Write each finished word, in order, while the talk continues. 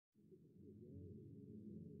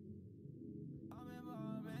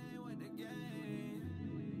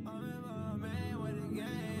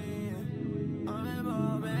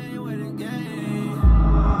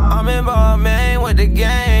Lambo, man, with the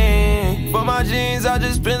gang. For my jeans, I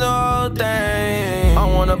just spent the whole thing. I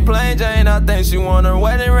want a plain Jane, I think she want her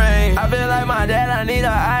wedding ring. I feel like my dad, I need a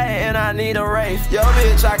eye and I need a race. Yo,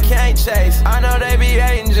 bitch, I can't chase. I know they be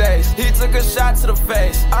hating Jace. He took a shot to the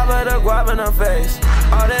face. I put a guap in her face.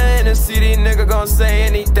 All that in the city, nigga gon' say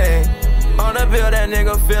anything. On the bill, that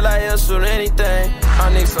nigga feel like he'll shoot anything.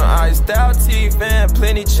 I need some iced out teeth and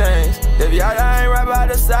plenty chains. If y'all ain't right by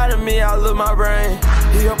the side of me, I'll lose my brain.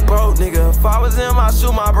 He a broke nigga, if I was him, I'd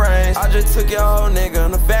shoot my brains. I just took your whole nigga,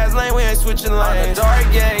 in the fast lane, we ain't switching lanes. I'm a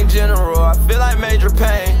dark gang general, I feel like major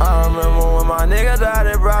pain. I remember when my nigga died,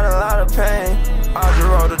 it brought a lot of pain. I just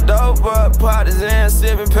rolled a dope up, partisan,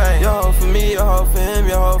 sipping pain. Your hoe for me, your hoe for him,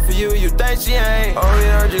 your hoe for you, you think she ain't. Oh, we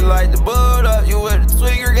heard you like the bullet up, you with the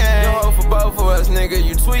tweaker gang. Your hoe for both of us, nigga,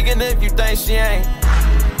 you tweaking if you think she ain't.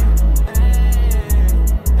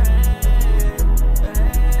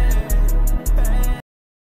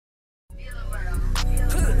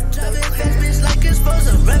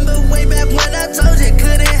 Remember way back when I told you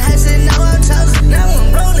couldn't hash it, now I'm chosen. Now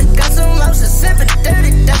I'm rolling, got some motion, sipping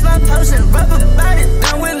dirty, that's my potion. Rubber body,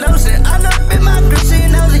 done with lotion. All up in my grip, she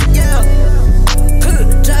knows it, yeah.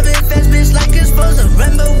 Driving fast, bitch, like it's supposed to.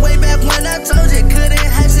 Remember way back when I told you couldn't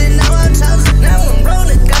hash it, now I'm chosen. Now I'm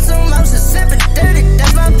rolling, got some motion, sipping dirty,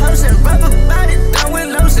 that's my potion. Rubber body, done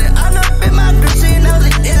with lotion. All up in my grip, she knows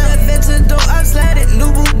it, yeah. Adventure door, I'm sliding.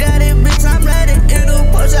 New Bugatti, bitch, I'm riding. It'll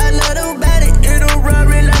push, I love to bat it. It'll rub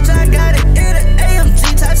it like I got it. In an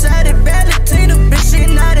AMG, top-sided, barely Tina, bitch, she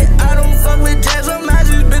nodded. I don't fuck with jazz or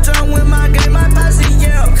magic, bitch, I'm with my game, my posse,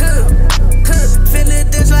 yeah. Feeling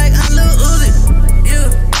this like I'm Lil Uzi,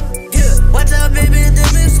 yeah. Watch out, baby,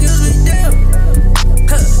 them excuse me, damn.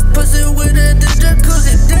 Pussy with a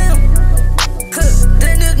jacuzzi, damn.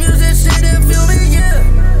 Then this music shit and feel me, yeah.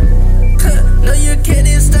 No, you can't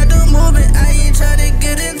start the movement. I ain't tryna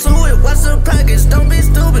get into it. Watch the pockets, don't be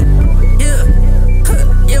stupid, yeah.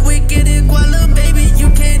 Yeah, we get it, Guala, baby.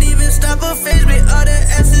 You can't even stop a face, me. All the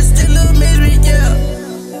asses still amaze me, yeah.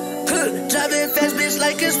 Driving fast, bitch,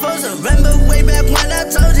 like it's supposed to. Remember way back when I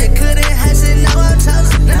told you couldn't hash it, now I'm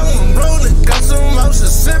chosen. Now I'm rolling, got some motion,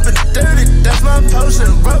 sipping dirty, that's my potion.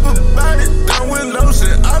 Rubber body,